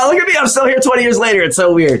did. You know, look at me. I'm still here 20 years later. It's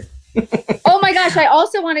so weird. Oh my gosh. I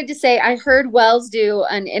also wanted to say, I heard Wells do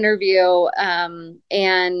an interview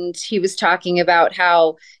and he was talking about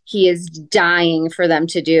how he is dying for them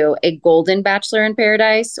to do a Golden Bachelor in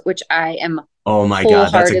Paradise, which I am Oh my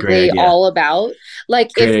God, that's a great idea. All about.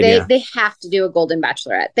 Like Great if idea. they have to do a Golden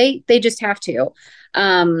Bachelorette, they just have to.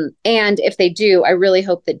 And if they do, I really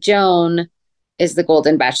hope that Joan is the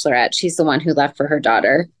Golden Bachelorette. She's the one who left for her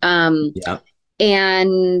daughter. Yeah.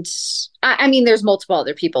 And I mean, there's multiple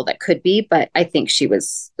other people that could be, but I think she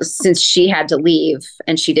was, since she had to leave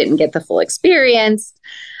and she didn't get the full experience.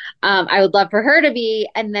 I would love for her to be.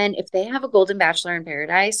 And then if they have a Golden Bachelor in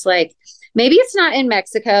Paradise, like maybe it's not in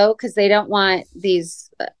Mexico because they don't want these,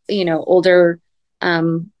 older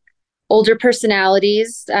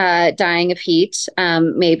personalities dying of heat.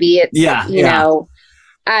 Maybe it's,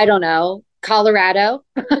 I don't know, Colorado.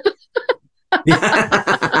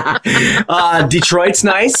 Detroit's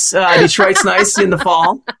nice. Detroit's nice in the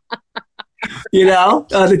fall.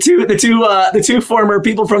 The two former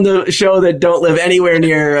people from the show that don't live anywhere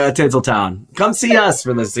near Tinseltown. Come see us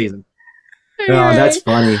for this season. Oh, that's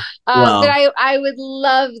funny. But I would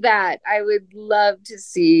love that. I would love to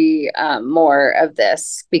see more of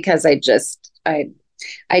this because I just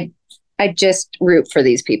root for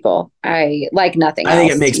these people. I like nothing else. I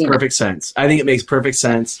think it makes perfect sense. I think it makes perfect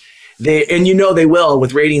sense. They will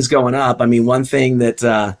with ratings going up. I mean, one thing that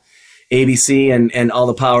ABC and all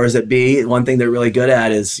the powers that be, one thing they're really good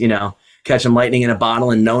at is, catching lightning in a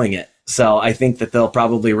bottle and knowing it. So I think that they'll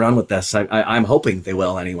probably run with this. I'm hoping they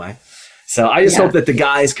will anyway. So I just hope that the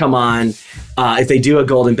guys come on. If they do a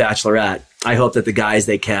Golden Bachelorette, I hope that the guys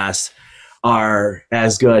they cast are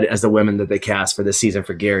as good as the women that they cast for this season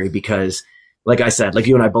for Gary, because like I said, like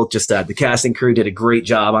you and I both just said, the casting crew did a great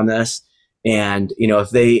job on this. And,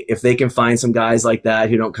 if they can find some guys like that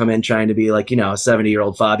who don't come in trying to be like, a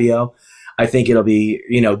 70-year-old Fabio, I think it'll be,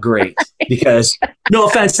 great because no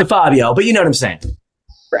offense to Fabio, but you know what I'm saying?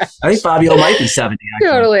 Right. I think Fabio might be 70. Actually.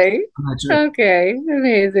 Totally. I'm not sure. Okay.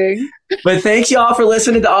 Amazing. But thanks y'all for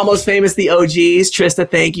listening to Almost Famous, the OGs. Trista,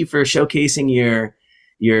 thank you for showcasing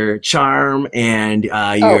your charm and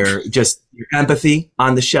your empathy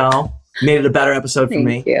on the show. Made it a better episode for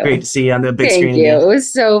me. You. Great to see you on the big screen. Thank you. Again. It was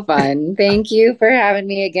so fun. Thank you for having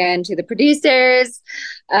me again. To the producers.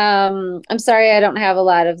 I'm sorry I don't have a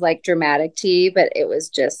lot of like dramatic tea, but it was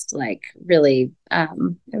just like really,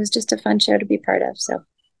 it was just a fun show to be part of. So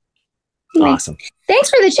awesome. Thanks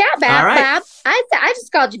for the chat, Bab. All right. Bab. I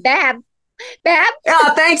just called you Bab. Bab.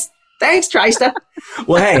 Oh, thanks. Thanks, Trista.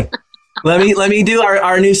 Well, hey, let me do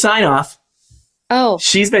our new sign off. Oh,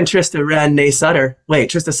 she's been Trista Wren, nay Sutter. Wait,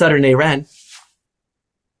 Trista Sutter, nay Wren.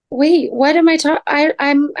 Wait, what am I talking?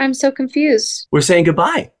 I'm so confused. We're saying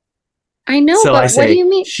goodbye. I know, so but I say, what do you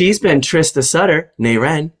mean? She's been Trista Sutter, nay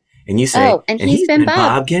Wren, and you say, and he's been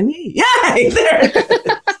Bob Gagne. Yay! There.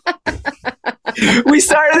 We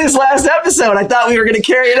started this last episode. I thought we were going to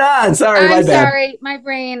carry it on. Sorry, my bad. Sorry, my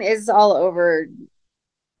brain is all over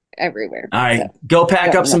everywhere. All right, go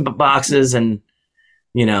pack up some boxes and.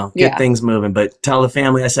 Get things moving, but tell the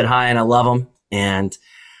family I said hi and I love them. And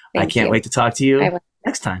I can't wait to talk to you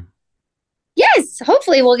next time. Yes.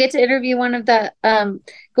 Hopefully we'll get to interview one of the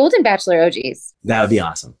Golden Bachelor OGs. That would be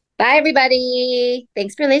awesome. Bye, everybody.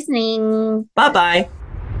 Thanks for listening. Bye-bye.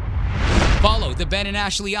 Follow the Ben and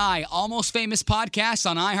Ashley I Almost Famous podcast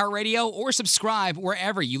on iHeartRadio or subscribe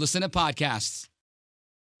wherever you listen to podcasts.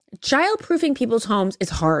 Child-proofing people's homes is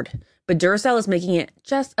hard, but Duracell is making it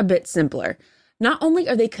just a bit simpler. Not only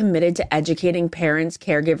are they committed to educating parents,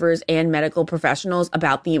 caregivers, and medical professionals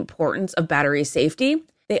about the importance of battery safety,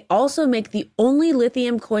 they also make the only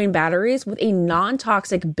lithium coin batteries with a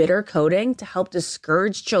non-toxic bitter coating to help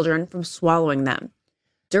discourage children from swallowing them.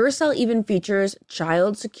 Duracell even features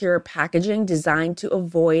child-secure packaging designed to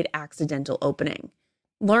avoid accidental opening.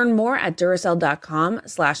 Learn more at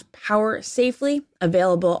Duracell.com/powersafely,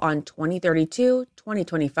 available on 2032,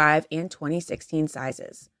 2025, and 2016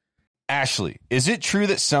 sizes. Ashley, is it true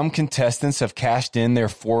that some contestants have cashed in their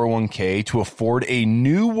 401k to afford a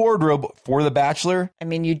new wardrobe for The Bachelor? I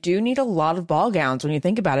mean, you do need a lot of ball gowns when you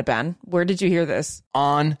think about it, Ben. Where did you hear this?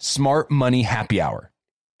 On Smart Money Happy Hour.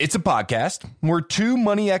 It's a podcast where two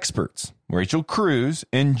money experts, Rachel Cruz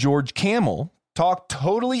and George Camel, talk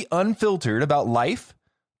totally unfiltered about life,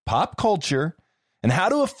 pop culture, and how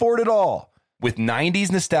to afford it all, with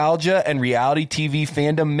 90s nostalgia and reality TV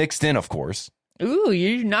fandom mixed in, of course. Ooh,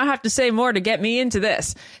 you do not have to say more to get me into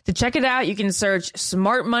this. To check it out, you can search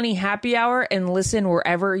Smart Money Happy Hour and listen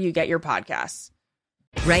wherever you get your podcasts.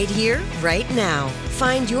 Right here, right now.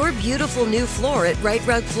 Find your beautiful new floor at Right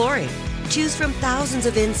Rug Flooring. Choose from thousands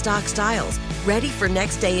of in-stock styles, ready for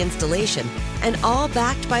next day installation, and all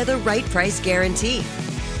backed by the right price guarantee.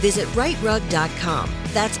 Visit rightrug.com.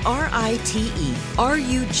 That's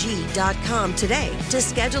RITERUG.com today to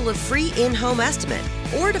schedule a free in-home estimate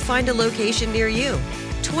or to find a location near you.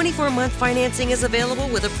 24-month financing is available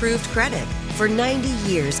with approved credit. For 90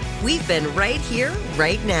 years, we've been right here,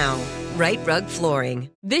 right now. Right Rug Flooring.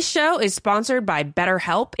 This show is sponsored by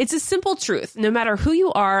BetterHelp. It's a simple truth. No matter who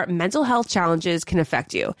you are, mental health challenges can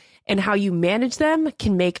affect you, and how you manage them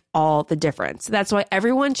can make all the difference. That's why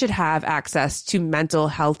everyone should have access to mental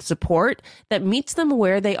health support that meets them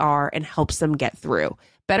where they are and helps them get through.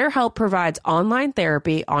 BetterHelp provides online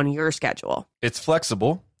therapy on your schedule. It's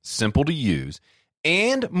flexible, simple to use,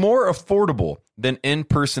 and more affordable than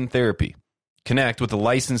in-person therapy. Connect with a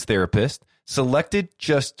licensed therapist selected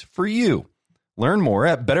just for you. Learn more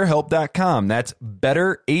at BetterHelp.com. That's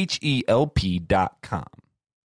BetterHelp.com.